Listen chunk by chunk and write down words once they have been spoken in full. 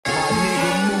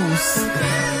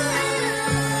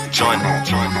Join.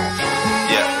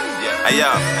 Yeah. Hey yo.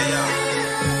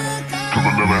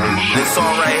 This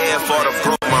song right here for the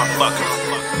broke motherfuckers.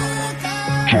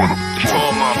 For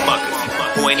all motherfuckers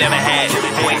who ain't never had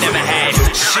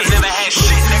shit. Never had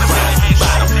shit.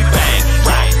 Bottom, bang,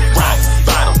 rock,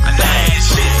 bottom. I never had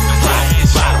shit.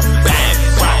 Bottom, bang,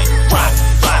 rock,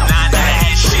 bottom. I never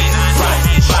had shit.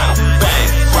 Bottom, bang,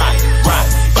 rock,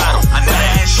 bottom. I never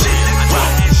had shit.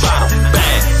 Bottom,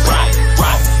 bang, rock,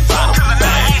 bottom. I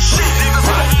never had shit.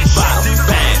 Bottom,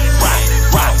 bang,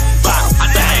 rock, bottom. I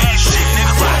never had shit.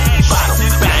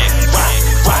 Bottom, bang,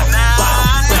 rock, bottom.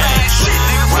 I never had shit.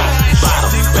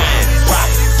 Bottom, bang,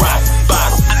 rock,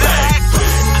 bottom. I never had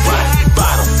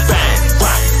bottom, bang,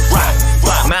 rock,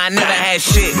 bottom. Man, I never had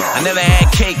shit. I never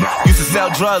had cake. Used to sell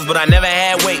drugs, but I never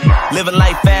had weight. Living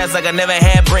life fast like I never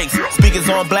had breaks. Speakers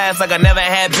on blast like I never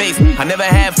had bass. I never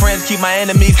had friends, keep my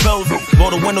enemies close.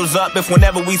 Roll the windows up if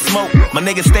whenever we smoke. My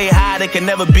niggas stay high, they can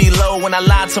never be low. When I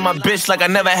lie to my bitch like I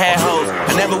never had hoes.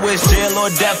 I never wish jail or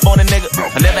death on a nigga.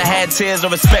 I never had tears or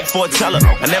respect for a teller.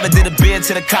 I never did a bid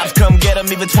till the cops come get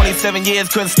him. Even 27 years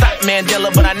couldn't stop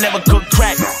Mandela. But I never cooked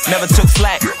crack, never took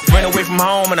slack. Ran away from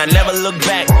home and I never looked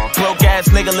back. Broke ass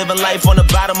nigga living life on the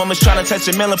bottom. I'm just trying to touch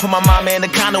a million. Put my mama in the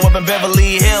condo up in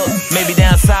Beverly Hills. Maybe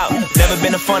down south. Never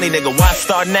been a funny nigga, why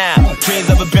start now? Dreams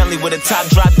of a Bentley with a top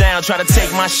drop down. Try to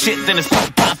take my shit, then it's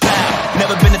pop, pop, pop.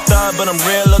 Never been a thug, but I'm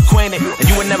real acquainted. And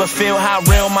you would never feel how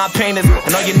real my pain is.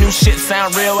 And all your new shit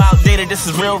sound real outdated. This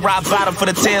is real rock bottom. For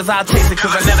the tears I'll taste it,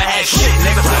 cause I never had shit,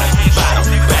 nigga. Bottom,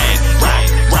 bang,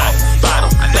 rock, bottom.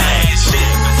 I never had shit.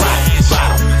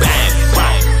 Bottom, bang,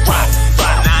 rock,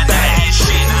 bottom. I never had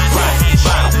shit.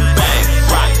 Bottom, bang,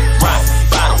 rock,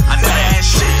 bottom. I never had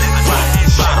shit.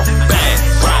 Bottom, bang,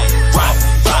 rock,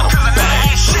 bottom. Cause I never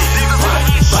had shit.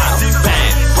 Bottom,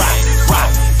 bang,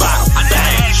 rock, bottom. I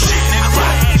never had shit.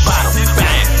 Bottom,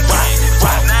 bang, rock,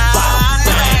 bottom. I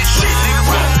never had shit.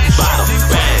 Bottom,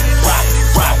 bang,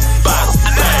 rock, bottom.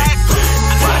 I never had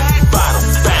bottom,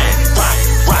 bang,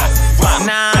 rock, bottom.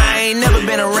 Nah, I ain't never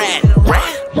been a rat.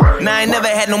 Nah, I ain't never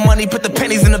had no money, put the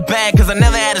pennies in the bag, cause I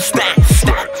never had a stack.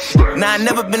 Nah, I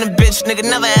never been a bitch, nigga,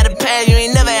 never had a pad, you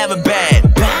ain't never have a bad.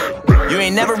 You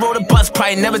ain't never rode a bus,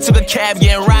 probably never took a cab,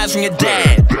 getting rides from your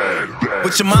dad.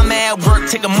 With your mama at work,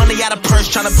 taking money out of purse,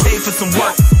 trying to pay for some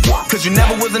work. Cause you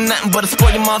never was a nothing but a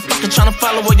spoiled motherfucker, trying to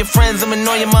follow all your friends and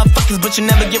annoy your motherfuckers. But you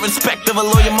never get respect of a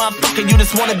loyal motherfucker, you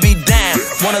just wanna be down,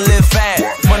 wanna live fast,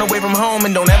 run away from home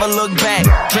and don't ever look back.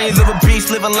 Dreams of a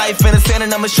beast, living life in the sand,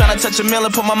 and I'm just trying to touch a mill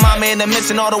and put my mama in the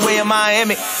mission all the way in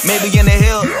Miami. Maybe in the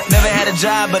hill, never had a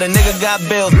job, but a nigga got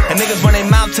bills. And niggas run their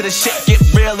mouth to the shit get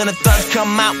real, and the thugs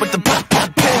come out with the pop,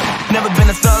 pop, pill. Never been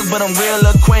a thug, but I'm real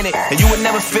acquainted. And you would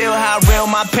never feel how real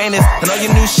my pain is. And all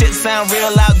your new shit sound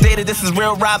real outdated. This is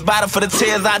real rock bottom. For the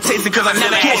tears I tasted, cause I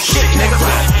never had shit, nigga.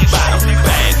 Bottom,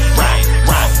 bang,